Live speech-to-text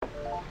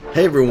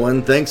Hey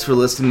everyone, thanks for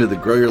listening to the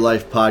Grow Your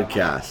Life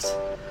podcast.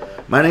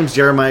 My name's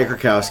Jeremiah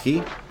Krakowski,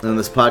 and in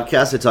this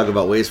podcast I talk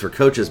about ways for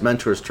coaches,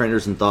 mentors,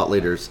 trainers, and thought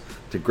leaders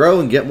to grow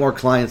and get more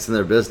clients in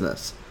their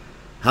business.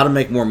 How to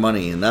make more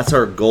money, and that's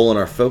our goal and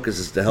our focus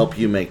is to help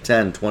you make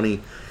 $10,000, $20,000,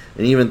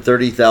 and even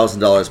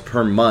 $30,000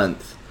 per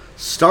month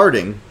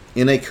starting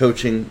in a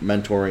coaching,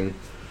 mentoring,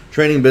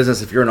 training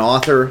business. If you're an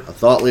author, a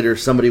thought leader,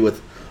 somebody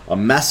with a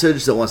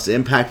message that wants to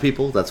impact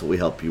people, that's what we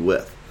help you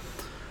with.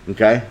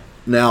 Okay?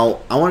 Now,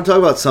 I want to talk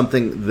about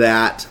something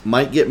that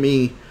might get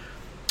me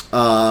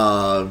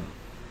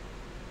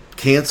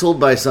canceled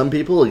by some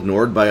people,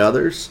 ignored by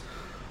others.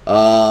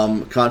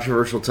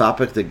 Controversial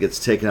topic that gets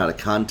taken out of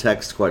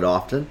context quite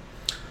often.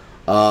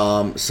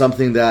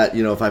 Something that,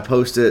 if I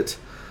post it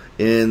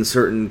in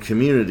certain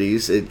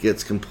communities, it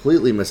gets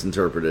completely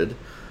misinterpreted.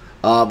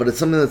 But it's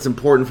something that's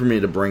important for me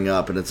to bring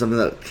up, and it's something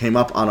that came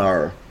up on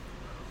our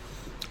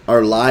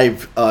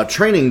live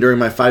training during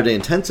my 5-day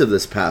intensive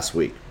this past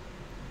week.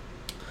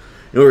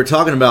 We were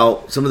talking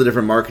about some of the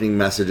different marketing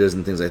messages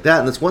and things like that,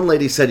 and this one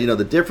lady said,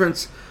 the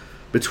difference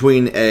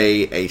between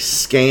a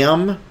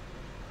scam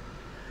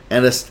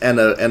and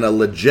a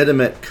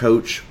legitimate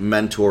coach,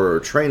 mentor, or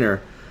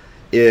trainer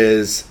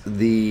is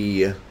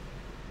the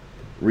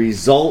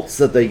results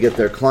that they get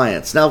their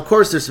clients. Now, of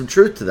course, there's some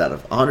truth to that,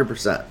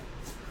 100%.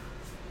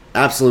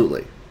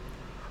 Absolutely.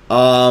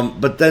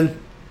 But then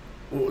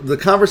the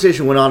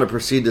conversation went on to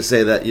proceed to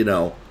say that,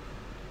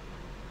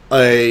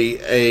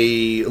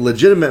 a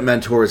legitimate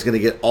mentor is going to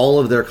get all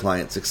of their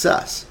client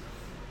success.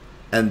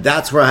 And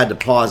that's where I had to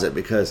pause it,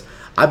 because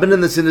I've been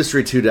in this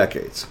industry 2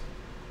 decades.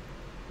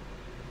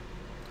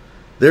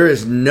 There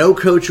is no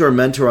coach or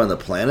mentor on the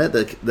planet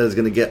that is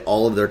going to get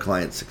all of their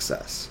client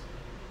success.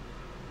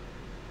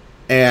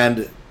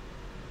 And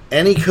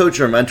any coach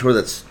or mentor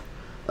that's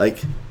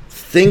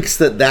thinks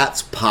that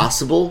that's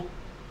possible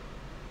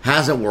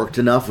hasn't worked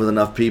enough with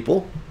enough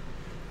people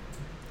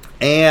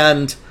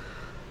and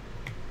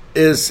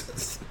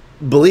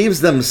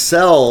believes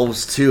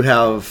themselves to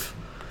have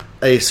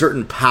a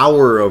certain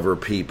power over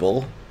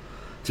people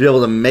to be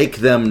able to make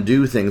them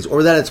do things,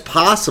 or that it's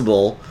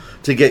possible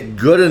to get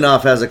good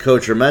enough as a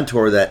coach or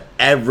mentor that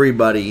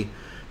everybody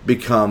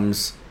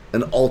becomes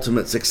an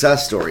ultimate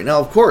success story. Now,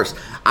 of course,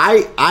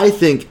 I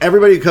think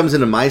everybody who comes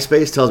into my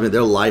space tells me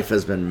their life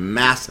has been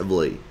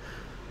massively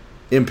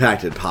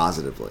impacted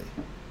positively.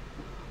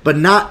 But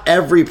not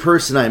every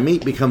person I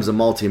meet becomes a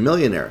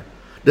multimillionaire.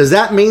 Does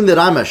that mean that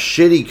I'm a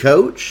shitty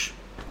coach?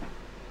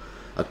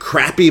 A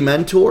crappy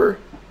mentor?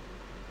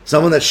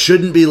 Someone that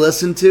shouldn't be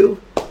listened to?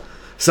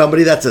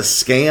 Somebody that's a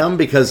scam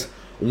because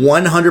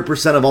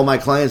 100% of all my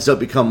clients don't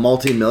become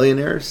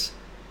multimillionaires?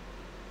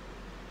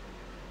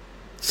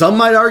 Some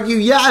might argue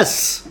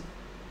yes.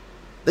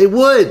 They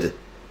would.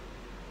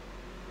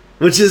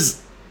 Which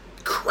is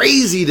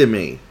crazy to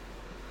me.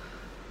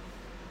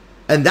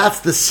 And that's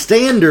the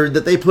standard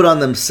that they put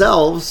on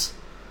themselves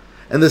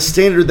and the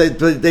standard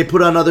that they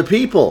put on other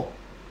people.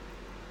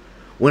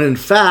 When in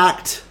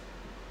fact,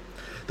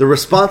 the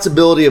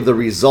responsibility of the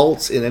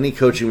results in any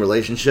coaching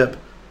relationship...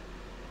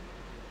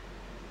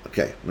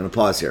 Okay, I'm going to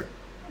pause here.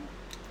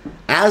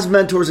 As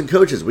mentors and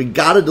coaches, we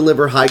got to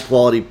deliver high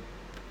quality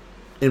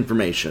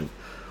information.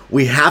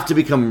 We have to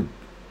become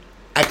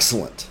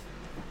excellent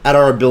at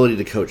our ability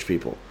to coach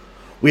people.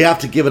 We have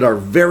to give it our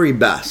very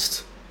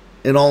best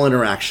in all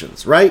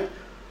interactions, right?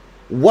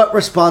 What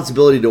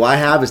responsibility do I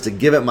have is to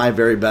give it my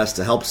very best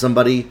to help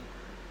somebody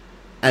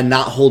and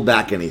not hold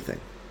back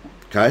anything.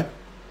 Okay?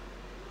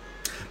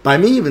 By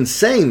me even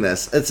saying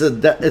this, it's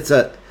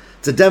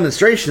a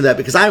demonstration of that,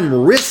 because I'm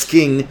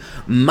risking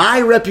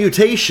my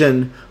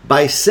reputation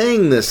by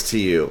saying this to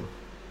you.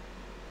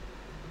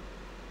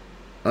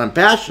 And I'm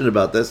passionate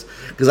about this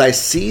because I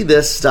see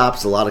this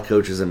stops a lot of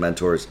coaches and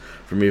mentors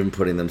from even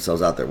putting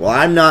themselves out there. Well,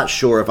 I'm not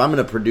sure if I'm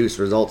going to produce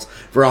results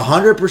for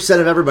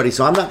 100% of everybody,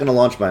 so I'm not going to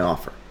launch my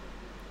offer.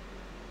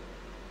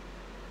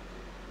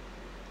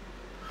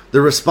 The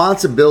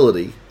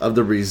responsibility of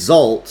the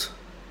result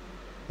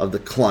of the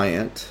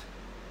client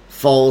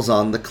falls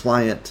on the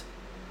client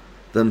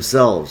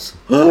themselves.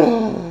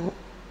 And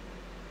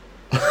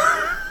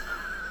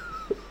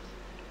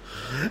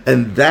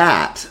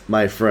that,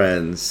 my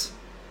friends,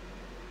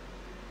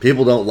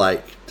 people don't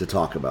like to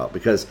talk about,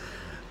 because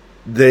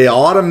they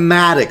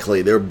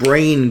automatically, their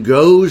brain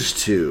goes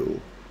to,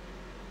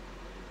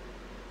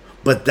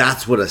 but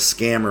that's what a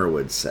scammer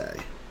would say.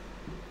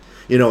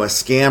 A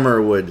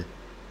scammer would,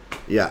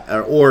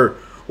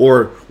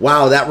 or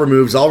wow, that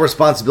removes all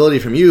responsibility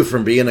from you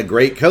from being a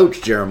great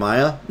coach,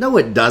 Jeremiah. No,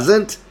 it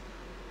doesn't.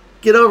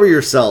 Get over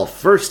yourself,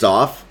 first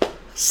off.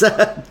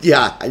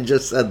 Yeah, I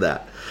just said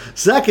that.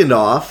 Second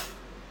off,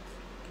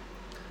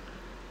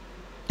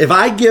 if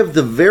I give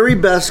the very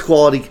best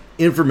quality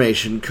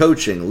information,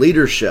 coaching,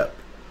 leadership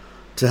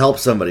to help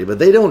somebody, but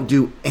they don't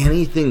do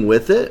anything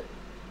with it,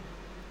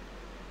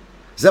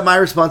 is that my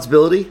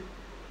responsibility?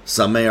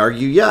 Some may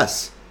argue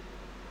yes.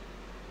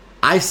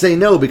 I say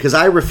no, because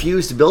I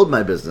refuse to build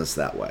my business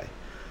that way,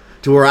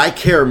 to where I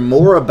care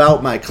more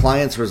about my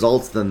clients'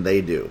 results than they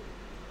do.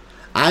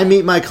 I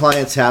meet my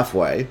clients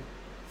halfway,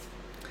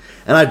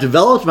 and I've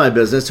developed my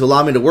business to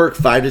allow me to work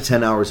 5 to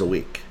 10 hours a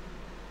week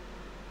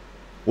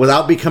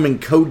without becoming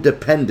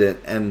codependent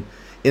and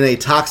in a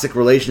toxic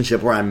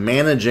relationship where I'm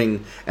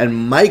managing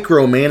and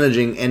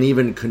micromanaging and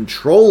even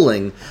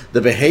controlling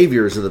the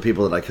behaviors of the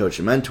people that I coach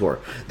and mentor.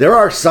 There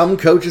are some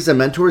coaches and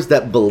mentors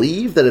that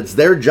believe that it's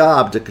their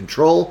job to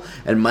control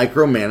and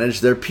micromanage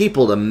their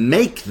people, to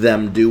make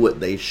them do what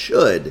they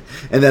should,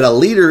 and that a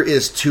leader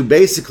is to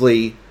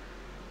basically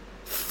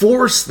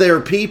force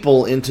their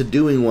people into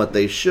doing what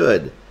they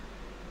should.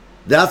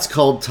 That's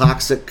called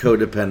toxic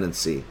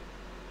codependency.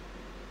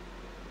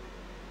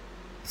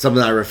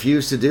 Something I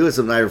refuse to do, it's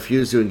something I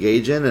refuse to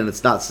engage in, and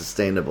it's not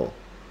sustainable.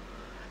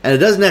 And it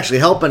doesn't actually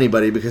help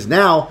anybody, because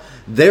now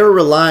they're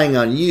relying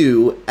on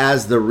you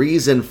as the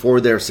reason for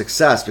their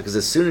success, because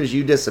as soon as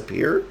you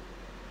disappear,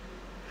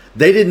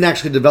 they didn't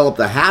actually develop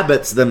the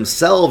habits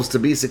themselves to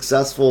be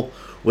successful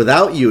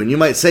without you. And you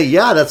might say,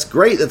 yeah, that's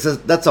great.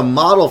 That's a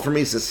model for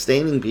me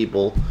sustaining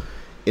people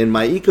in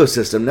my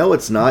ecosystem. No,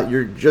 it's not.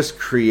 You're just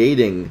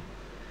creating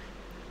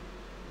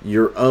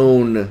your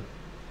own,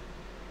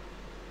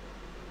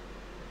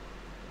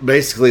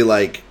 basically,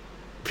 like,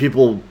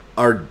 people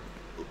are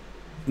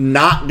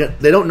not,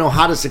 they don't know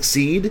how to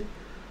succeed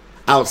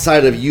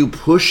outside of you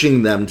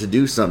pushing them to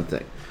do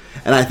something.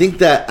 And I think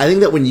that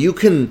when you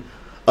can,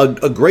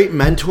 a great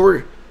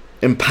mentor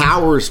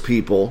empowers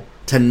people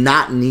to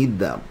not need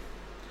them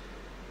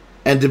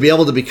and to be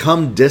able to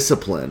become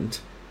disciplined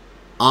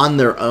on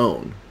their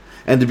own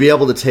and to be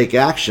able to take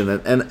action.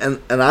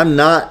 And I'm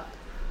not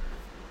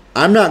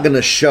going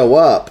to show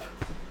up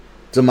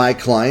to my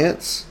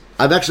clients.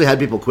 I've actually had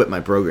people quit my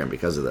program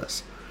because of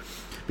this,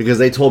 because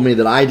they told me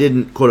that I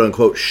didn't, quote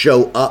unquote,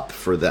 show up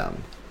for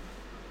them.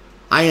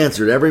 I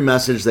answered every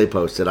message they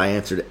posted. I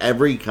answered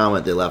every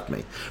comment they left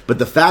me. But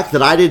the fact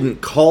that I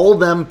didn't call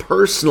them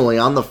personally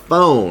on the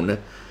phone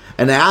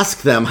and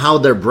ask them how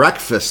their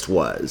breakfast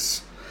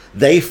was,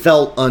 they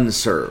felt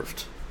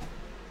unserved.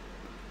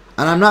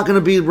 And I'm not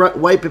going to be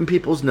wiping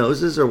people's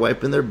noses or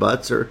wiping their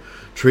butts or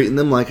treating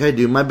them like I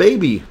do my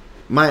baby,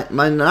 my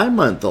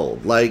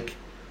 9-month-old. Like,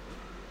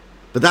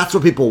 but that's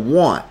what people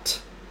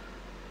want.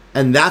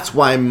 And that's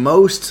why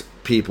most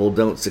people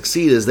don't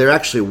succeed, is they're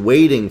actually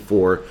waiting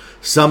for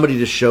somebody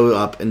to show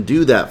up and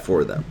do that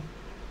for them.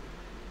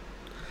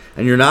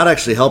 And you're not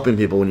actually helping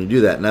people when you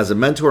do that. And as a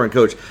mentor and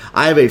coach,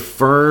 I have a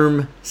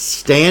firm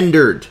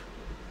standard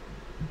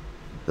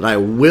that I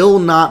will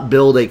not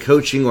build a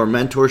coaching or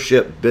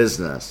mentorship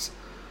business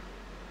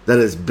that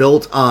is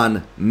built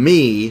on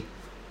me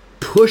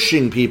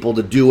pushing people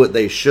to do what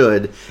they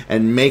should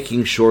and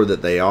making sure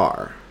that they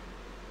are.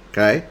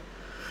 Okay?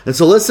 And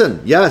so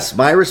listen, yes,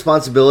 my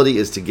responsibility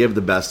is to give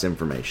the best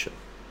information.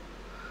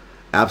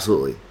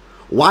 Absolutely.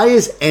 Why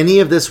is any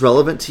of this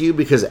relevant to you?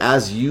 Because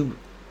as you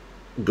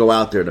go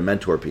out there to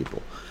mentor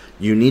people,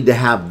 you need to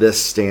have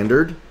this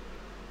standard,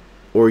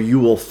 or you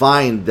will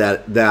find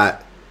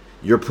that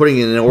you're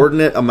putting an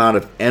inordinate amount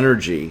of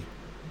energy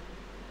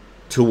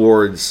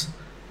towards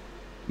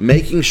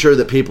making sure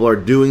that people are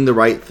doing the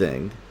right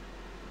thing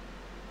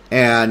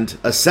and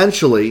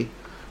essentially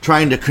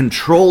trying to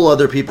control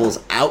other people's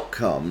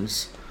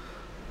outcomes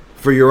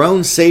for your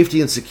own safety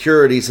and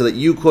security, so that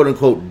you, quote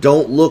unquote,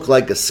 don't look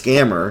like a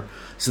scammer,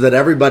 so that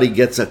everybody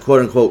gets a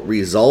quote unquote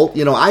result.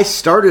 You know, I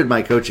started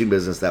my coaching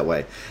business that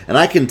way. And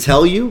I can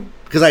tell you,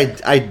 because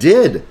I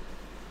did,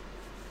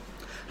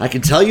 I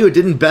can tell you it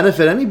didn't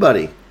benefit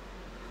anybody.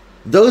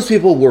 Those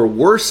people were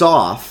worse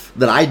off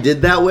that I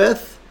did that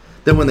with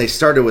than when they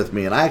started with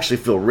me. And I actually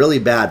feel really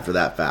bad for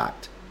that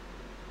fact,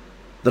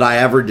 that I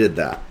ever did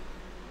that.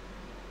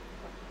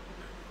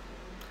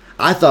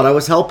 I thought I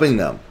was helping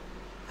them.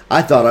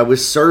 I thought I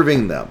was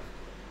serving them.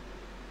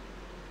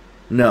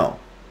 No.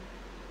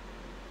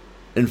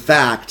 In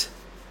fact,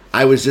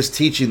 I was just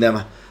teaching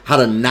them how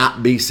to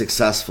not be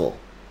successful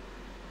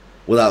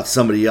without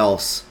somebody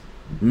else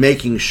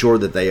making sure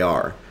that they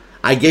are.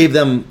 I gave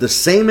them the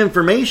same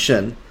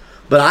information,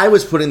 but I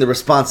was putting the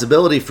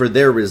responsibility for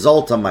their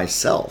result on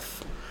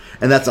myself.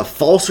 And that's a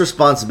false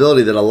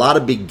responsibility that a lot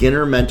of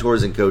beginner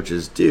mentors and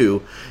coaches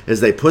do,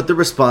 is they put the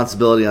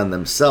responsibility on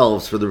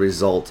themselves for the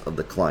result of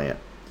the client.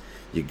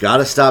 You got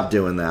to stop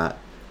doing that.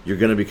 You're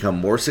going to become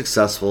more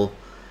successful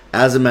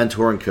as a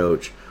mentor and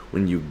coach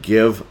when you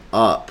give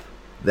up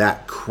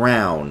that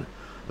crown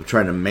of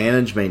trying to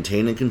manage,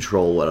 maintain, and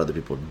control what other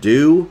people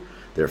do,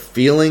 their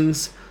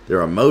feelings,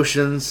 their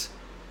emotions.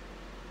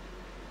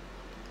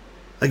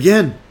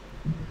 Again,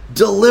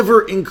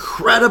 deliver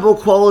incredible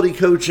quality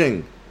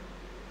coaching.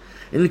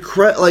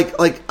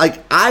 Like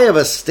I have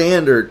a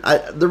standard.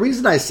 The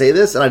reason I say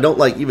this, and I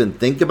don't even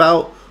think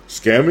about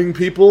scamming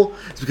people,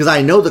 is because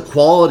I know the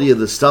quality of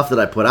the stuff that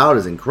I put out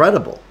is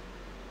incredible.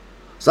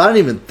 So I don't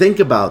even think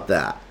about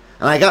that.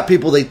 And I got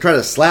people, they try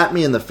to slap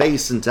me in the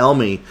face and tell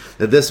me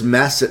that this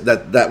mess,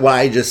 that what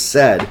I just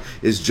said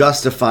is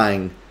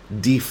justifying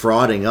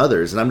defrauding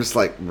others. And I'm just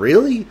like,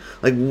 really?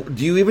 Like,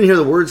 do you even hear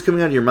the words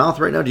coming out of your mouth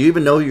right now? Do you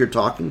even know who you're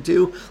talking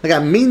to? Like, I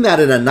mean that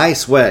in a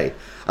nice way.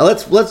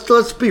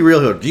 Let's be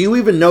real here. Do you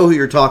even know who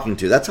you're talking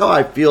to? That's how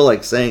I feel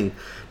like saying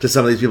to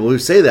some of these people who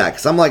say that,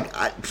 because I'm like,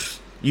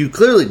 you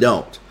clearly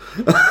don't.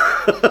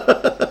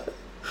 Because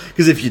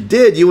if you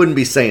did, you wouldn't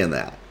be saying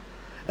that.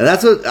 And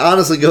that's what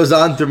honestly goes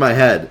on through my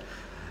head.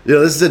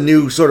 This is a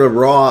new sort of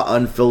raw,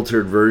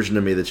 unfiltered version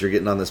of me that you're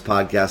getting on this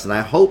podcast, and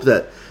I hope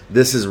that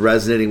this is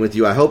resonating with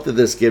you. I hope that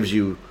this gives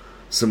you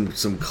some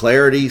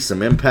clarity,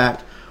 some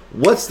impact.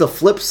 What's the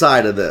flip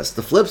side of this?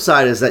 The flip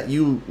side is that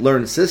you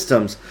learn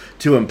systems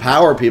to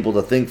empower people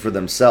to think for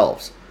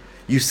themselves.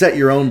 You set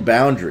your own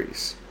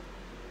boundaries.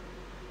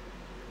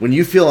 When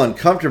you feel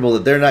uncomfortable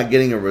that they're not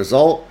getting a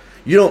result,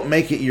 you don't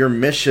make it your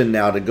mission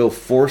now to go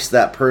force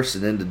that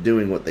person into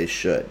doing what they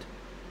should.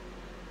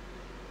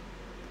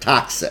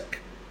 Toxic.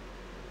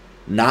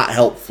 Not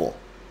helpful.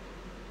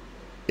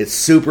 It's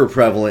super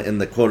prevalent in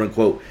the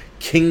quote-unquote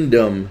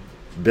kingdom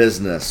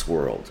business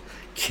world.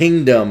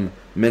 Kingdom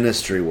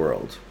ministry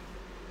world.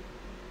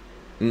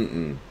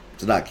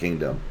 It's not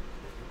kingdom.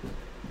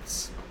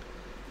 It's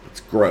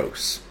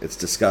gross. It's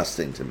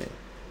disgusting to me.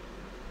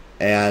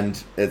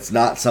 And it's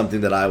not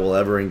something that I will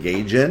ever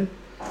engage in.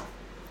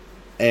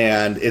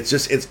 And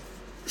it's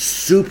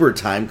super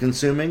time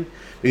consuming,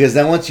 because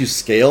then once you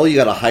scale, you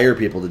got to hire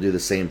people to do the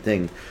same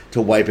thing, to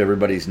wipe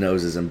everybody's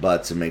noses and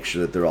butts and make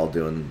sure that they're all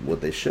doing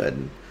what they should.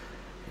 And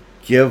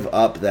give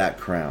up that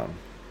crown.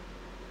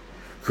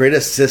 Create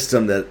a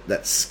system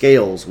that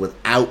scales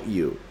without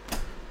you.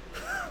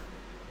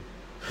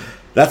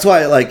 That's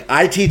why,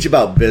 I teach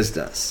about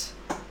business,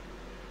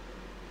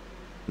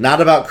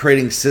 not about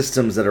creating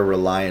systems that are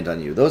reliant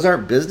on you. Those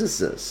aren't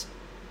businesses.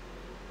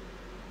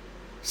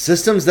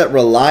 Systems that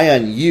rely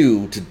on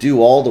you to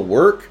do all the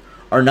work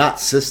are not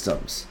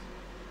systems.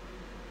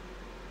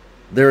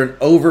 They're an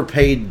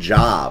overpaid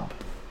job.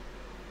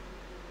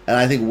 And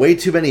I think way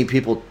too many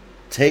people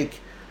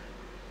take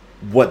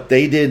what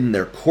they did in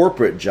their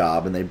corporate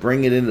job and they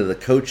bring it into the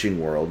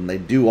coaching world, and they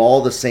do all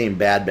the same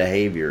bad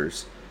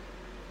behaviors.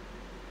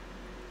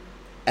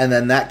 And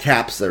then that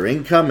caps their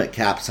income, it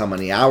caps how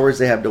many hours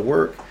they have to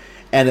work,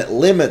 and it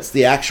limits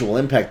the actual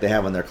impact they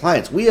have on their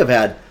clients. We have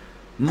had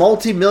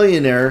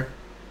multimillionaire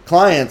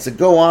clients that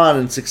go on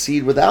and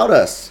succeed without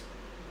us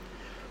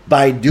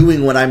by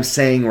doing what I'm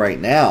saying right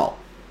now.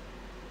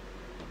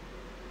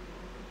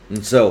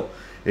 And so,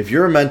 if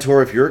you're a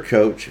mentor, if you're a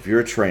coach, if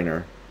you're a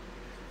trainer,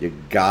 you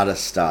gotta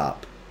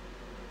stop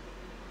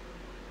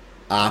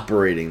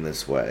operating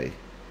this way,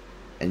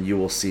 and you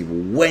will see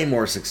way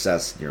more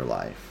success in your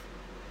life.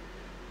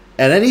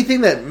 And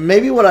anything that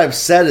maybe what I've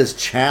said has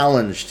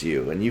challenged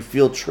you and you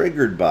feel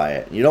triggered by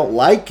it, and you don't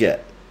like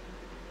it,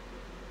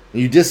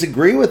 and you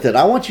disagree with it,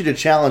 I want you to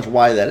challenge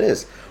why that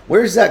is.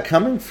 Where's that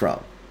coming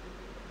from?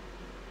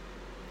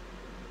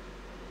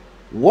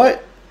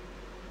 What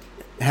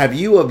have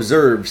you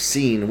observed,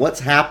 seen?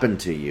 What's happened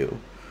to you?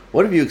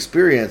 What have you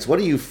experienced? What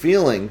are you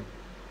feeling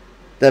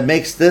that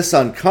makes this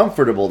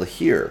uncomfortable to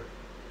hear?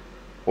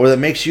 Or that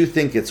makes you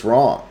think it's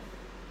wrong?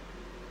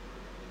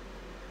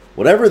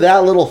 Whatever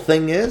that little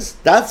thing is,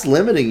 that's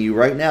limiting you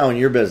right now in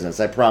your business.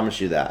 I promise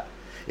you that.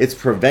 It's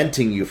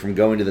preventing you from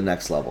going to the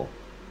next level.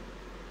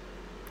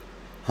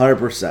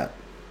 100%.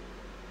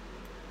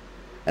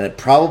 And it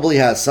probably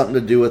has something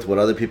to do with what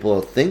other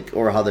people think,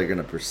 or how they're going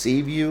to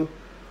perceive you,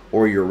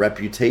 or your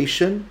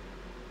reputation.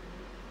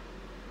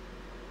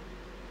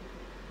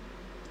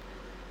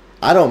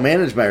 I don't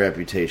manage my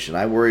reputation.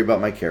 I worry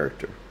about my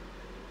character.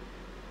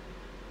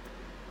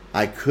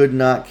 I could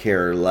not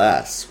care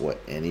less what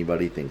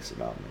anybody thinks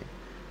about me.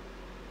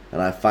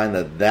 And I find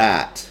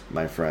that,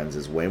 my friends,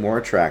 is way more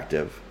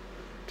attractive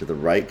to the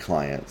right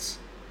clients.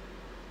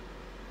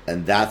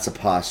 And that's a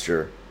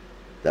posture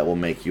that will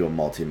make you a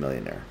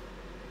multimillionaire.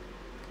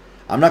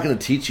 I'm not going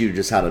to teach you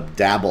just how to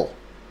dabble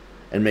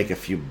and make a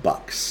few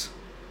bucks.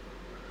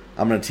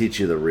 I'm going to teach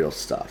you the real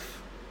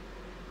stuff.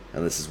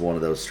 And this is one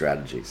of those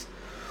strategies.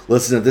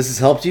 Listen, if this has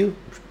helped you,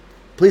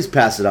 please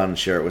pass it on and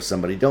share it with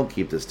somebody. Don't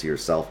keep this to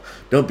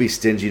yourself. Don't be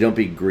stingy. Don't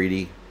be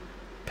greedy.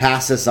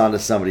 Pass this on to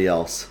somebody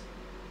else,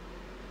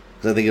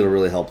 because I think it'll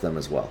really help them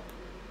as well.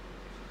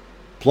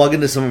 Plug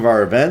into some of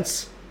our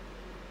events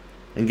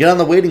and get on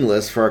the waiting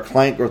list for our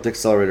Client Growth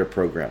Accelerator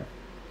program.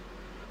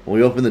 When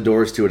we open the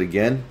doors to it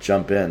again,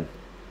 jump in.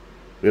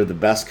 We have the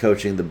best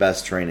coaching, the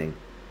best training.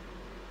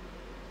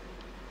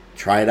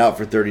 Try it out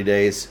for 30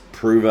 days.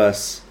 Prove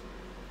us.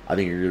 I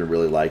think you're going to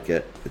really like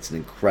it. It's an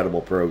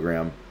incredible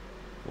program.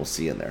 We'll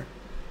see you in there.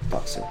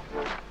 Talk soon.